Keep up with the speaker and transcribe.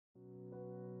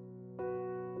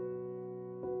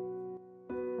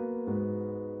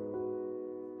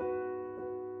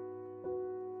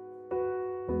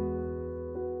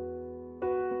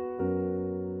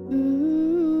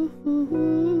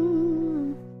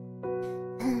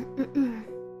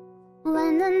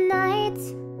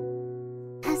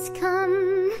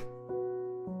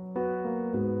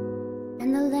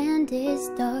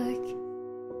dark,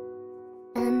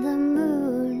 and the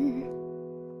moon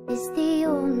is the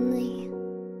only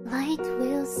light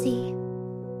we'll see.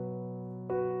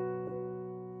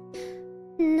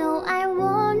 No, I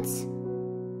won't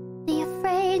be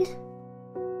afraid.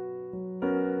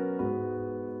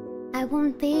 I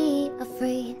won't be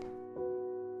afraid,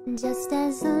 just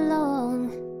as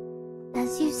long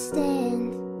as you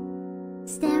stand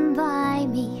by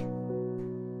me.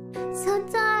 So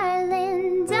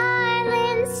darling,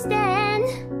 darling, stand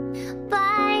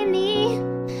by me.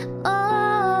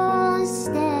 Oh,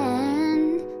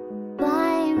 stand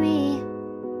by me.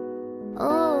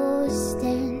 Oh,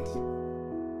 stand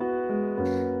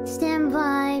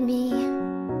by me.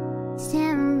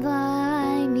 Stand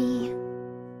by me.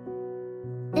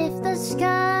 If the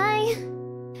sky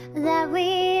that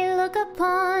we look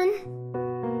upon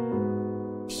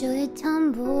should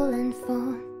tumble and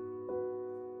fall,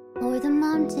 or the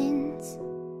mountains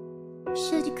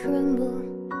should crumble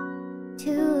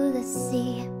to the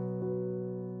sea,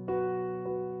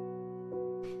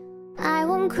 I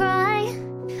won't cry,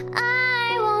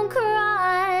 I won't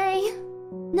cry.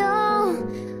 No,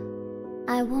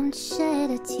 I won't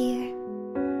shed a tear,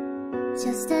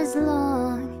 just as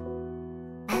long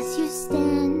as you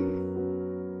stand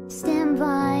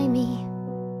by me.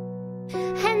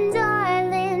 And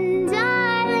darling,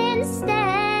 darling,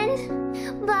 stand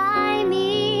by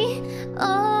me.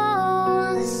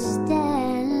 Oh,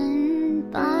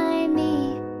 stand by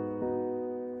me.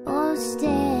 Oh,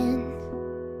 stand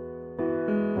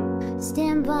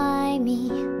by me.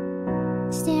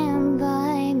 Stand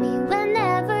by me.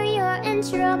 Whenever you're in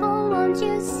trouble, won't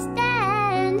you